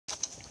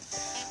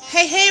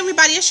Hey,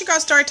 everybody, it's your girl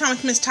Storytime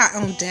with Miss Tot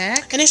on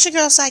deck. And it's your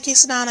girl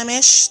Psychics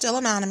Anonymous, still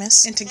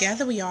anonymous. And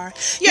together we are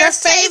your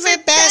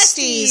favorite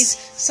besties.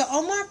 So,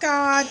 oh my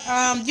God,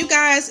 you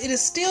guys, it is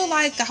still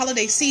like the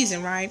holiday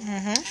season, right?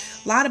 Mm-hmm.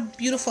 A lot of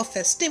beautiful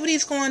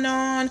festivities going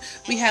on.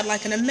 We had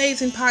like an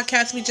amazing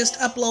podcast we just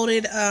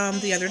uploaded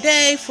the other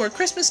day for a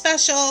Christmas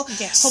special.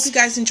 Yes. Hope you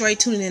guys enjoy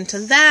tuning into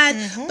that.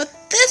 Mm-hmm. But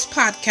this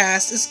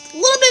podcast is a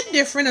little bit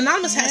different.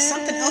 Anonymous has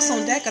something else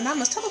on deck.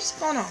 Anonymous, tell us what's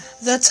going on.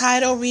 The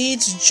title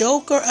reads,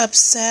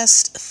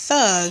 Joker-obsessed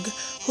thug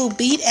who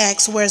beat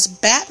ex wears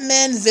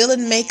Batman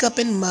villain makeup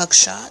in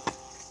mugshot.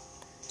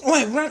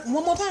 Wait, run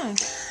one more time.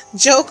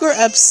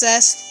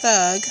 Joker-obsessed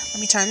thug. Let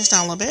me turn this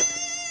down a little bit.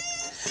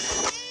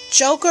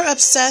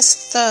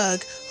 Joker-obsessed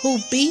thug who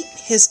beat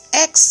his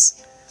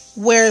ex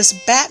wears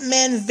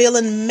Batman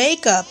villain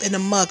makeup in a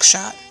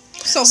mugshot.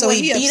 So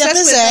he beat up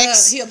his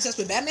ex. He obsessed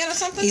with Batman or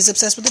something? He's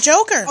obsessed with the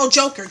Joker. Oh,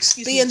 Joker,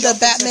 excuse me. Being the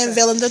Batman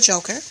villain, the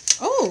Joker.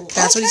 Oh,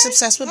 that's what he's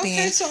obsessed with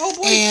being. So, oh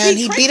boy, and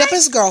he beat up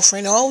his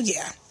girlfriend. Oh,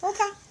 yeah.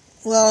 Okay.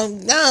 Well, I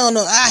don't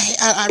know.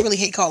 I really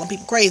hate calling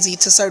people crazy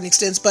to certain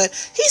extents, but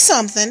he's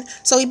something.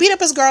 So he beat up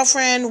his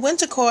girlfriend, went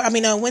to court.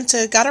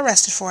 Got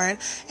arrested for it.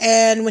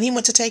 And when he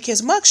went to take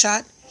his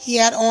mugshot, he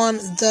had on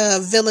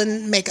the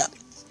villain makeup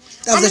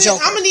of the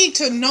Joker. I'm gonna need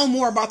to know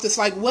more about this.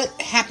 Like, what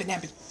happened?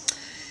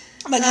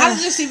 Like, how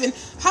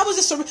was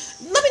this so...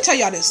 Let me tell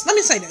y'all this. Let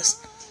me say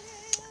this.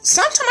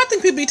 Sometimes I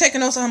think people be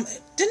taking those... didn't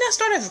that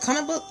start as a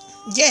comic book?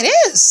 Yeah, it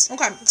is.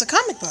 Okay. It's a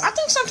comic book. I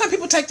think sometimes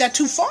people take that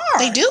too far.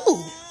 They do.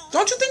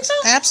 Don't you think so?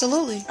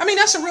 Absolutely. I mean,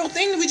 that's a real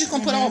thing. We just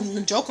gonna put on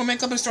the Joker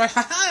makeup and start...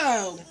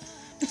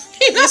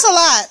 It's a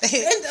lot.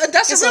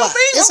 That's a real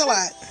thing? It's a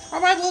lot. All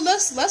right, well,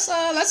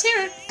 let's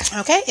hear it.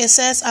 Okay, it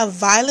says a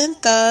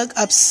violent thug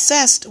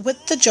obsessed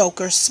with the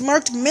Joker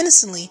smirked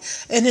menacingly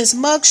in his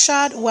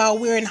mugshot while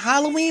wearing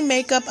Halloween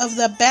makeup of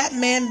the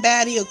Batman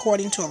baddie,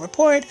 according to a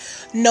report.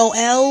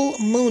 Noel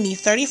Mooney,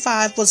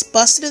 35, was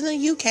busted in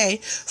the UK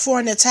for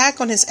an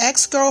attack on his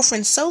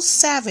ex-girlfriend so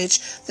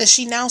savage that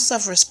she now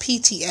suffers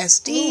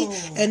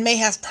PTSD and may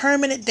have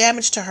permanent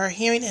damage to her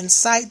hearing and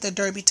sight, the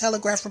Derby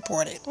Telegraph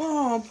reported.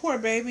 Oh, poor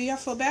baby. I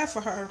feel bad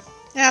for her.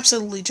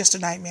 Absolutely just a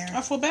nightmare.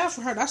 I feel bad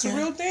for her. That's a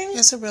real thing?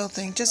 It's a real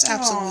thing. Just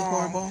absolutely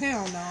horrible.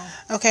 Hell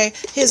no. Okay.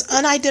 His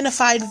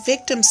unidentified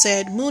victim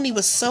said Mooney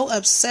was so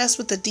obsessed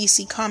with the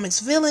DC Comics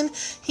villain,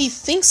 he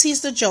thinks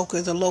he's the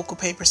Joker, the local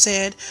paper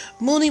said.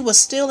 Mooney was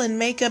still in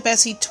makeup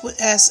as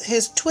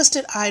his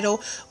twisted idol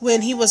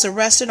when he was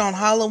arrested on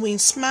Halloween,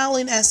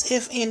 smiling as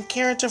if in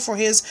character for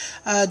his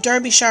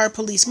Derbyshire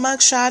police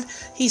mugshot.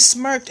 He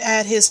smirked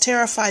at his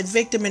terrified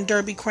victim in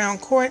Derby Crown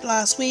Court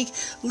last week,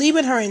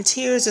 leaving her in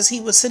tears as he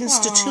was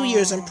sentenced to 2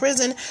 years in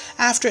prison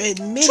after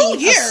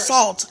admitting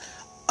assault,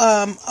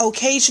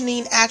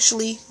 occasioning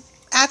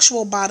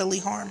actual bodily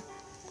harm.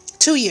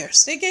 2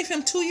 years. They gave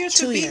him 2 years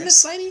for beating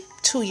this lady?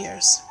 2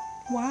 years.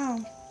 Wow.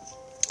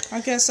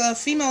 I guess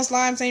females'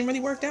 lives ain't really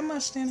worth that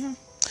much then, huh?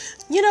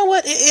 You know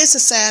what? It is a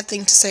sad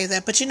thing to say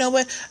that, but you know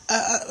what?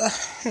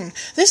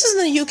 This is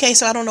in the UK,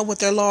 so I don't know what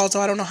their laws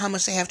are. I don't know how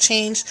much they have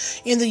changed.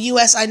 In the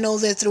US, I know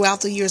that throughout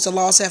the years, the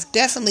laws have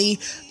definitely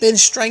been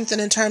strengthened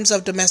in terms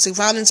of domestic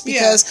violence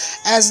because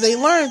as they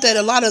learned that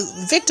a lot of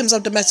victims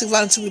of domestic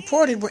violence who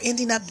reported were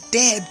ending up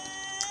dead.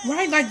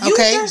 Right, like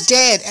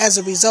dead as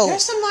a result.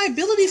 There's some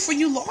liability for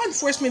you law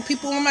enforcement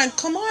people. I'm like,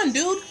 come on,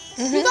 dude.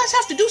 You guys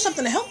have to do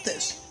something to help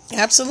this.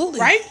 Absolutely.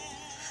 Right?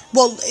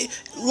 Well,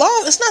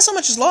 it's not so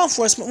much as law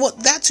enforcement. Well,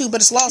 that too,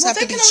 but its laws have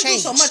to be changed. They can only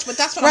do so much, but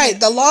that's what right.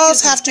 The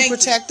laws have to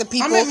protect the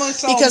people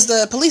because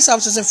the police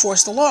officers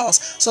enforce the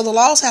laws. So the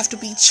laws have to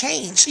be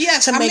changed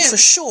to make for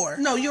sure.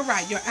 No, you're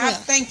right.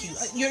 Thank you.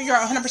 You're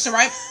 100%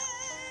 right.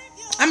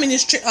 I mean,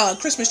 it's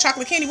Christmas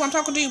chocolate candy. While I'm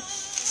talking to you,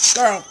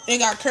 girl, it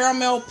got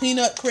caramel,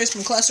 peanut, crisp,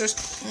 and clusters.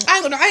 I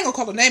ain't gonna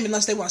call the name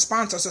unless they want to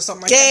sponsor us or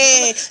something like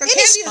that. But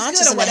any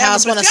sponsors in the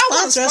house want to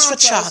sponsor us for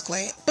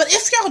chocolate. But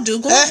if y'all do,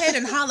 go ahead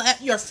and holler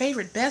at your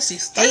favorite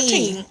besties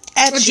 13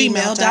 at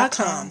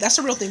gmail.com. That's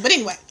a real thing. But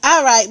anyway.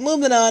 All right,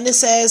 moving on. It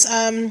says,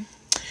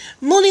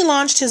 Mooney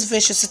launched his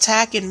vicious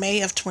attack in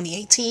May of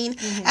 2018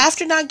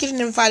 after not getting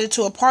invited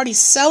to a party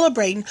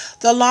celebrating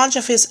the launch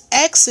of his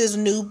ex's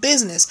new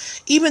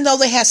business, even though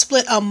they had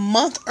split a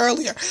month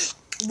earlier.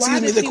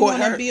 Why did he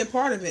want to be a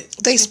part of it?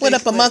 They split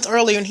up a month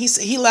earlier, and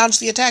he launched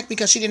the attack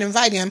because she didn't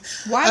invite him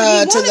to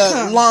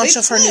the launch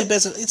of her new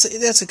business.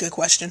 That's a good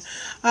question.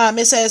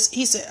 It says,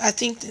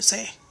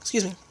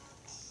 excuse me,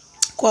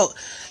 quote,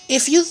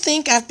 "If you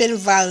think I've been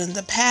violent in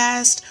the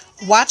past,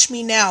 watch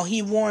me now,"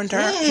 he warned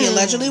her. He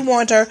allegedly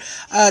warned her,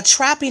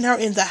 trapping her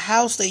in the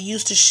house they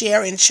used to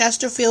share in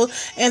Chesterfield,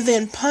 and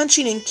then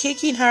punching and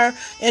kicking her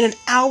in an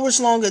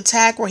hours-long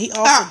attack where he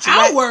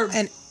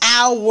also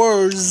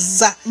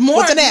hours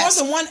more than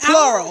 1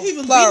 plural, hour. He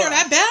was beating her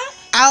that bad?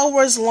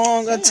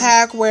 Hours-long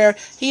attack where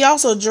he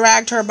also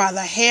dragged her by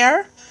the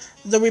hair.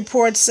 The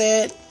report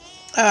said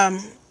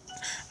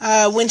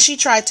when she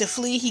tried to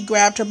flee, he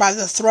grabbed her by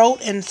the throat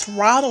and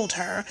throttled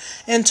her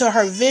until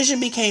her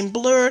vision became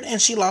blurred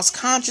and she lost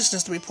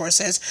consciousness, the report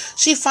says.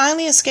 She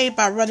finally escaped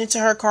by running to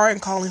her car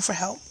and calling for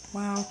help.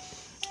 Wow.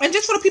 And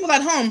just for the people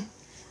at home,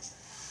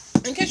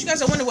 in case you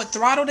guys are wondering what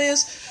throttled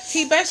is,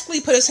 he basically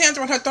put his hands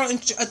around her throat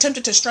and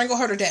attempted to strangle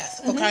her to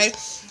death. Okay,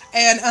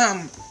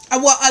 and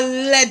well,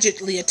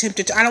 allegedly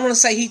attempted to. I don't want to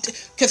say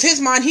because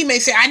his mind, he may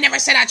say, I never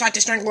said I tried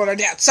to strangle her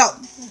to death. So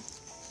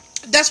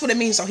that's what it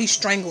means. So he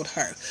strangled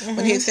her.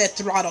 When he said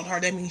throttled her,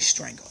 that means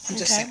strangled. I'm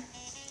just saying.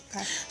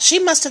 Okay. She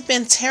must have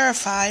been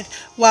terrified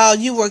while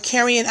you were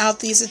carrying out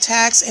these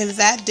attacks, and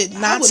that did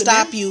not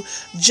stop you,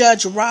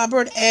 Judge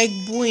Robert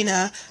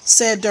Egbuena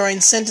said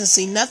during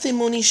sentencing. Noting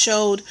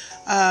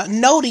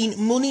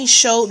Mooney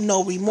showed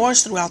no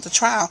remorse throughout the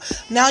trial.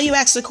 Now you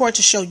ask the court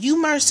to show you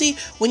mercy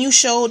when you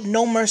showed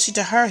no mercy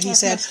to her, he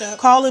said,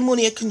 calling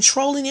Mooney a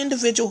controlling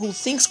individual who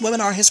thinks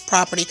women are his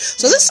property.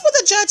 So this is what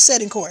the judge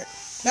said in court.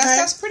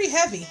 That's pretty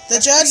heavy. The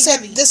judge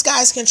said this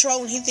guy's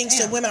controlling. He thinks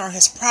that women are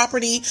his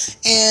property,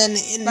 and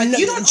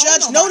the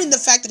judge noting the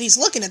fact that he's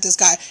looking at this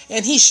guy,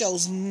 and he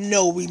shows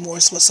no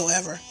remorse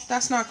whatsoever.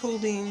 That's not cool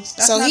beans.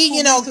 So he,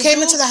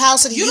 came into the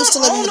house that he used to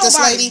live with this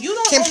lady,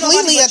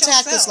 completely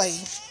attacked this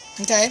lady.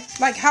 Okay,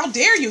 like how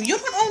dare you? You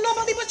don't own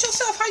nobody but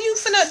yourself. How you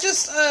finna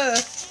just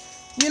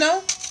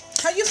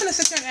How you finna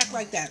sit there and act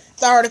like that?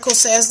 The article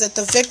says that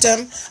the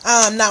victim,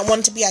 not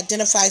wanting to be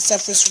identified,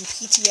 suffers from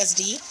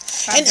PTSD.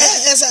 And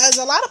as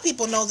a lot of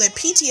people know, that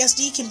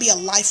PTSD can be a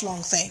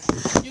lifelong thing.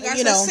 You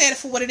guys just say it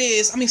for what it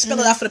is. I mean, spell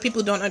it out for the people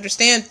who don't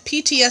understand.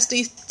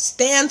 PTSD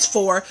stands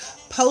for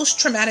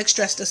post-traumatic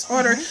stress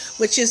disorder,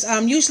 which is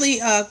usually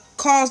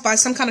caused by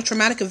some kind of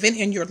traumatic event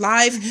in your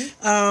life.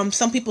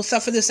 Some people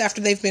suffer this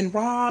after they've been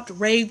robbed,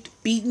 raped,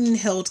 beaten,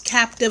 held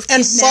captive,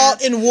 and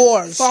fought in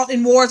wars. Fought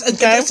in wars.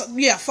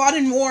 Fought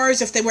in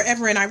wars. If they were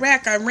ever in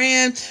Iraq,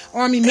 Iran,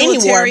 Army,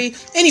 military,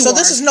 any war. So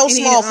this is no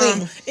small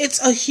thing.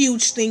 It's a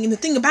huge thing. And the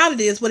thing about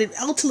it is, what it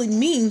ultimately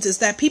means is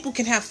that people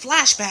can have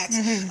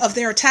flashbacks of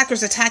their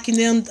attackers attacking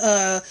them,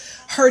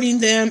 hurting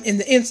them in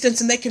the instance,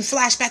 and they can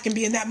flash back and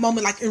be in that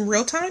moment, like in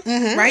real time,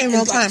 right? In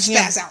real time,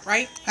 spaz out,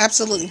 right?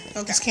 Absolutely.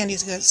 Okay. This candy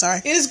is good. Sorry.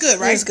 It is good,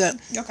 right? It is good.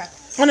 Okay.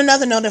 On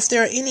another note, if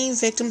there are any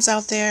victims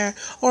out there,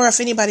 or if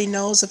anybody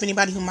knows of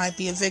anybody who might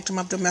be a victim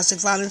of domestic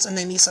violence and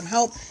they need some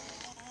help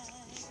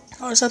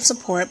or some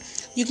support,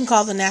 you can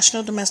call the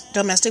National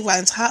Domestic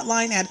Violence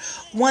Hotline at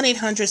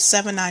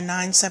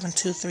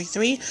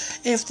 1-800-799-7233.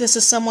 If this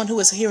is someone who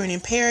is hearing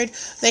impaired,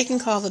 they can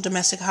call the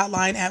domestic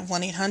hotline at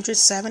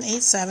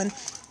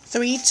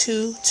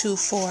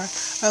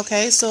 1-800-787-3224.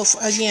 Okay, so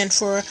again,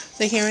 for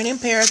the hearing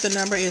impaired, the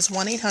number is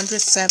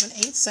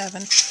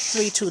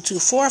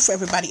 1-800-787-3224. For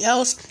everybody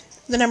else,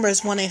 the number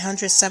is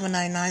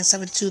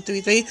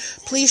 1-800-799-7233.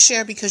 Please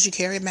share because you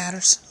care. It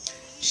matters.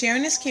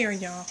 Sharing is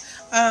caring, y'all.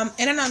 And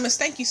Anonymous,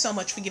 thank you so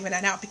much for giving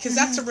that out, because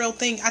that's a real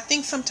thing. I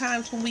think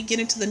sometimes when we get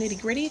into the nitty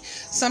gritty,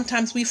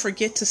 sometimes we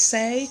forget to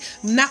say,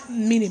 not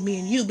meaning me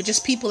and you, but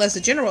just people as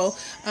a general,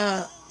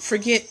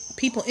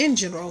 people in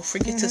general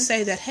forget to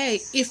say that,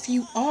 hey, if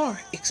you are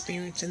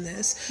experiencing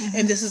this,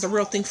 and this is a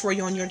real thing for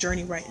you on your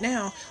journey right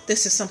now,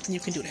 this is something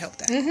you can do to help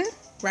that.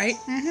 Right?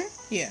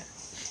 Yeah.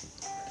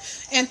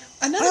 And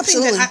another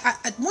thing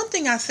that one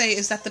thing I say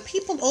is that the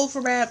people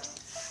over at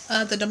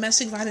the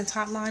domestic violence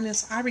hotline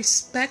I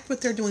respect what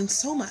they're doing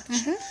so much.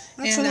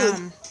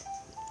 And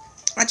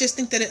I just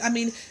think that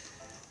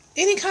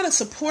any kind of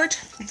support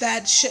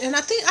that and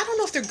I don't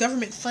know if they're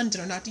government funded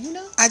or not. Do you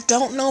know? I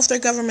don't know if they're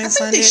government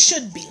funded. They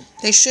should be.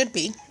 They should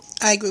be.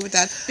 I agree with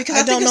that. Because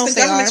I don't think it's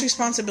the government's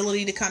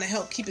responsibility to kind of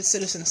help keep its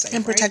citizens safe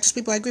and protect its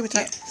people. I agree with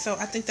that. Yeah. So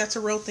I think that's a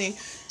real thing.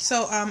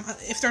 So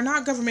if they're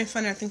not government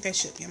funded, I think they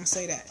should be. I'm gonna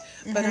say that.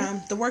 But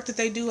the work that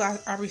they do,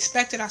 I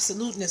respect it. I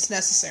salute, and it's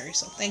necessary.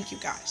 So thank you,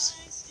 guys.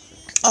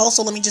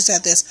 Also, let me just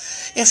add this.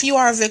 If you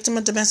are a victim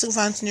of domestic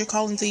violence and you're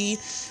calling the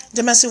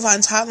domestic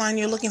violence hotline,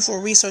 you're looking for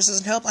resources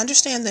and help,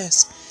 understand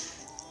this.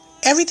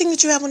 Everything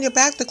that you have on your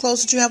back, the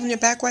clothes that you have on your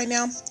back right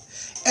now,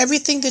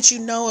 everything that you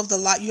know of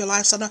your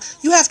lifestyle,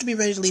 you have to be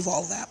ready to leave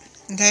all of that.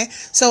 Okay?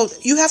 So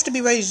you have to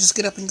be ready to just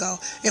get up and go.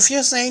 If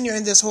you're saying you're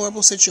in this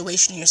horrible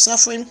situation, you're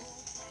suffering,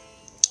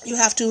 you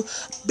have to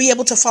be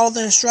able to follow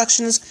the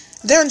instructions.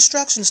 Their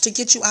instructions to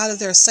get you out of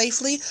there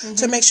safely,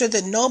 to make sure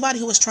that nobody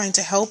who is trying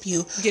to help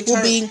you will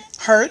be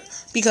hurt.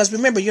 Because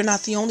remember, you're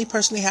not the only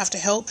person they have to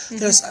help.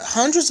 There's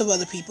hundreds of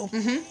other people,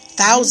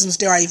 thousands,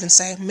 dare I even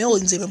say,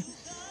 millions even,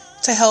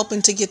 to help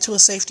and to get to a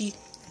safe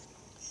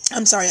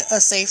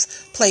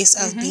place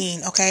of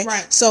being. Okay,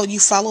 right. So you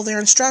follow their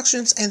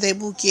instructions, and they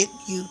will get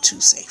you to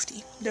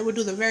safety. They will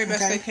do the very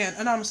best they can.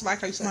 Anonymous,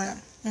 like how you said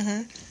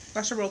that.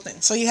 That's a real thing.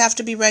 So you have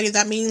to be ready.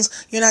 That means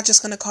you're not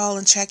just going to call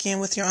and check in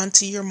with your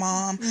auntie, your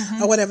mom,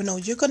 or whatever. No,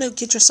 you're going to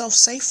get yourself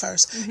safe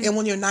first. And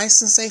when you're nice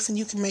and safe and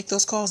you can make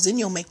those calls, then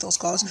you'll make those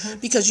calls.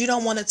 Because you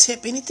don't want to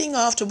tip anything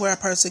off to where a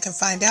person can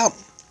find out,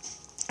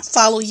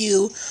 follow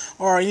you,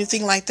 or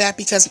anything like that.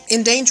 Because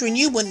endangering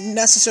you wouldn't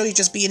necessarily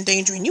just be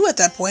endangering you at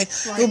that point.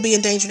 Right. It will be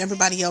endangering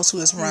everybody else who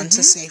has run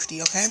to safety.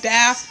 Okay,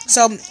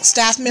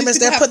 staff members,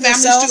 they're putting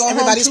themselves.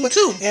 Everybody's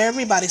too.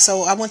 Everybody.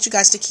 So I want you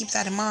guys to keep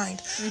that in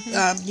mind.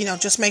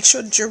 Just make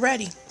sure that you're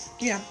ready.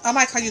 Yeah, I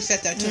like how you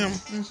said that too.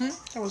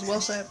 That was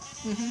well said.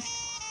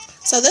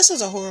 So this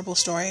was a horrible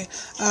story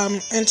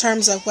in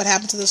terms of what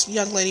happened to this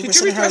young lady. Did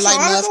you read her light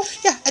and love. article?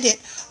 Yeah, I did.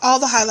 All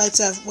the highlights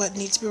of what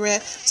needs to be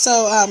read.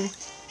 So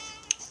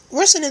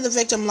we're sending the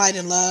victim light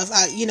and love.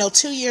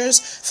 2 years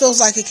feels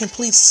like a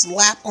complete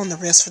slap on the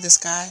wrist for this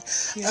guy.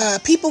 Yeah.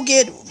 People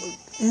get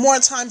more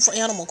time for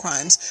animal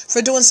crimes.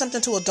 For doing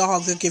something to a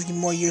dog, they'll give you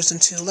more years than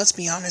 2. Let's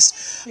be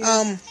honest.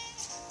 Yeah.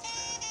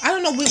 I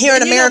don't know. Here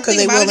in America,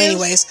 they will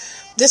anyways.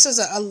 This is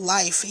a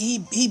life.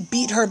 He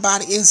beat her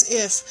body as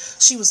if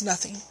she was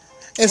nothing.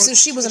 As if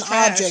she was an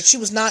object. She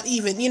was not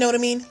even, you know what I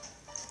mean?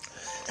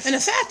 And the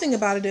sad thing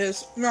about it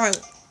is, right,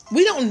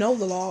 we don't know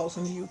the laws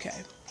in the UK.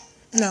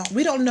 No.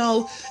 We don't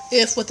know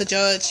if what the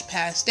judge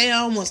passed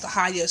down was the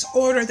highest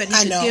order that he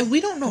could give. We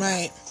don't know.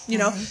 Right.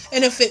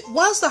 And if it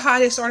was the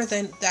highest order,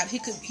 then that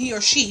he or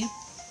she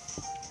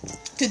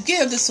could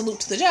give the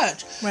salute to the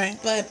judge. Right.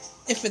 But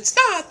if it's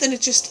not, then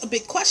it's just a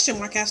big question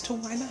mark as to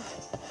why not.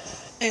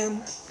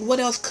 And what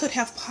else could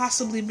have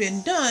possibly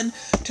been done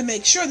to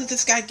make sure that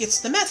this guy gets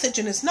the message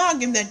in his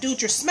noggin that, dude,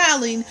 you're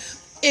smiling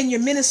and you're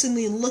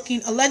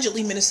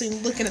allegedly menacingly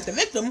looking at the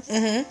victim.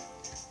 Mm-hmm.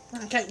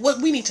 Okay,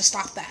 we need to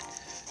stop that.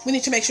 We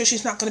need to make sure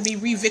she's not going to be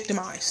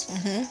re-victimized.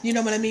 Mm-hmm. You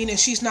know what I mean? And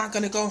she's not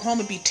going to go home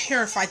and be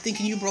terrified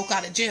thinking you broke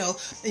out of jail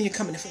and you're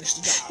coming to finish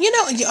the job.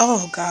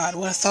 Oh God,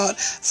 what a thought.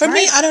 For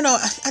me, I don't know.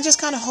 I just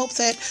kind of hope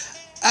that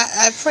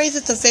I pray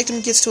that the victim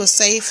gets to a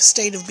safe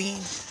state of being.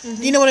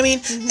 Mm-hmm. You know what I mean?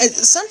 Mm-hmm.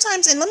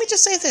 Sometimes, and let me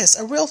just say this,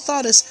 a real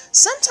thought is,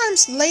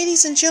 sometimes,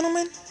 ladies and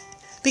gentlemen,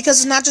 because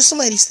it's not just a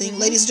ladies thing,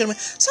 mm-hmm. ladies and gentlemen,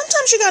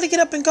 sometimes you got to get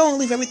up and go and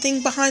leave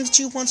everything behind that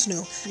you once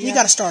knew. Yeah. You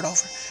got to start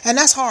over. And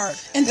that's hard.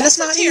 And that's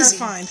not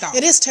terrifying easy. Thought.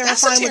 It is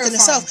terrifying within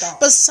itself. Thought.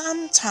 But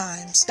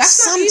sometimes,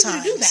 that's not easy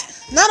to do that.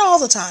 Not all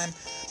the time,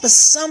 but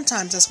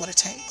sometimes that's what it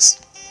takes.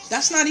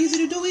 That's not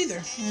easy to do either.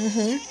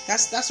 Mm-hmm.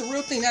 That's a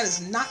real thing. That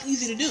is not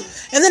easy to do.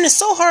 And then it's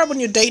so hard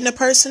when you're dating a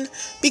person,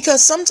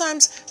 because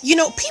sometimes,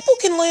 people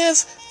can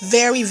live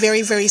very,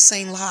 very, very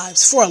sane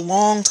lives for a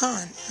long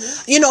time.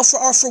 Yeah.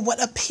 For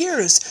what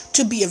appears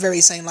to be a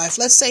very sane life.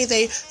 Let's say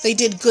they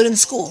did good in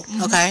school,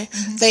 mm-hmm. okay?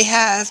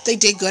 Mm-hmm. They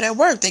did good at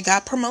work. They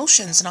got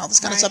promotions and all this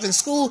kind of stuff in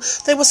school.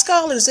 They were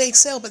scholars. They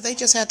excelled, but they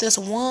just had this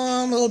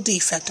one little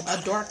defect about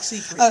it. A dark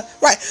secret. A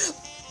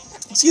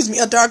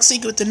dark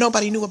secret that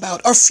nobody knew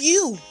about, or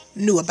few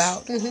knew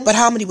about, mm-hmm. but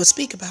how many would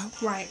speak about.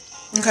 Right.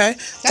 Okay?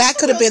 That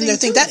could have been their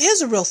thing. That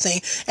is a real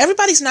thing.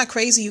 Everybody's not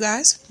crazy, you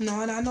guys.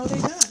 No, and I know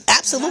they're not.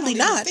 Absolutely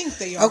not. I think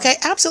they are. Okay?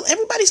 Absolutely.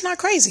 Everybody's not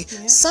crazy.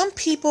 Yeah. Some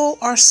people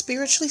are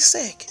spiritually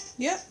sick.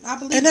 Yeah, I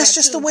believe that. And that's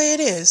just the way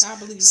it is. I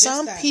believe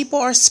some people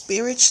are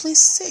spiritually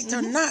sick. Mm-hmm.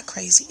 They're not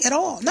crazy at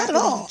all. Not at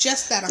all.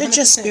 Just that. 100%. They're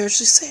just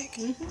spiritually sick.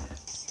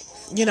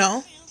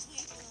 Mm-hmm.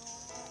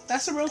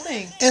 That's a real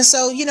thing. And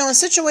so, in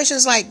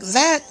situations like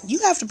that, you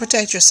have to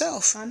protect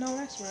yourself. I know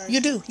that's right.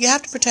 You do. You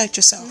have to protect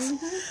yourself.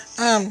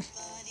 Mm-hmm.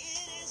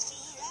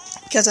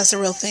 Because that's a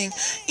real thing.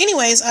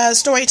 Anyways,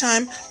 story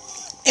time.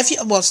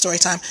 Story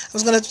time. I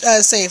was going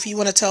to say, if you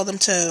want to tell them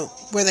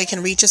where they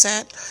can reach us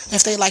at,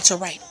 if they like to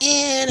write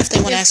in, if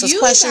they want to ask us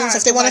questions,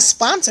 if they want to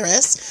sponsor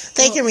us,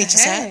 they can reach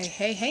us at.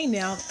 Hey,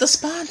 now, the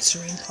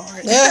sponsoring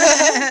part.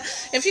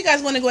 If you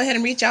guys want to go ahead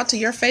and reach out to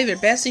your favorite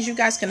besties, you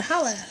guys can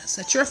holla at us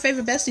at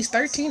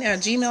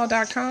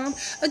yourfavoritebesties13@gmail.com.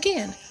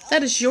 Again,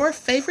 that is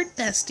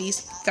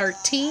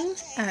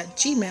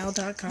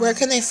yourfavoritebesties13@gmail.com. Where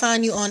can they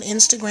find you on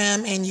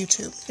Instagram and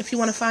YouTube? If you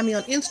want to find me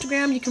on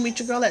Instagram, you can reach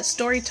your girl at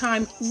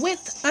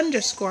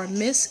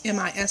storytimewith_Miss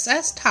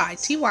MISS Ty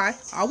TY,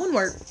 all one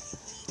word.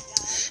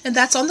 And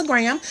that's on the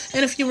gram.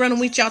 And if you want to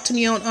reach out to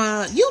me on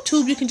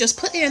YouTube, you can just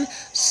put in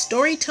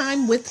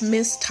Storytime with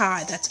Miss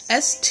Ty. That's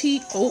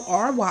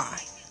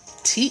STORYTIMEWITH.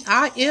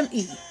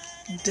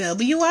 You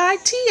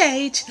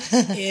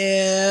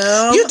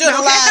doing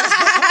a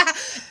lot.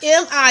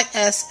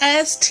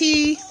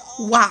 MISSTY.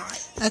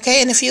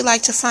 Okay, and if you'd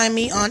like to find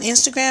me on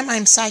Instagram,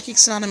 I'm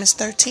Psychics Anonymous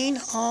 13,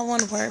 all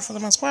one word for the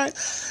most part.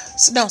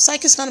 No,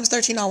 Psychics Anonymous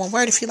 13, all one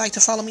word. If you'd like to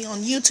follow me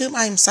on YouTube,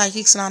 I'm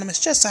Psychics Anonymous,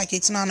 just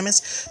Psychics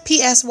Anonymous,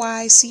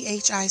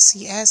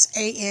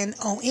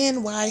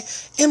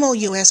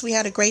 PSYCHICSANONYMOUS. We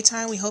had a great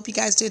time. We hope you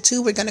guys did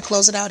too. We're going to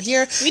close it out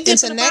here.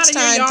 Until next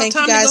time, thank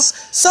you guys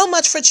so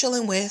much for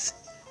chilling with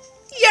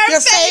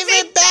your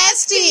favorite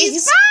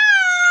besties.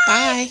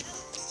 Bye.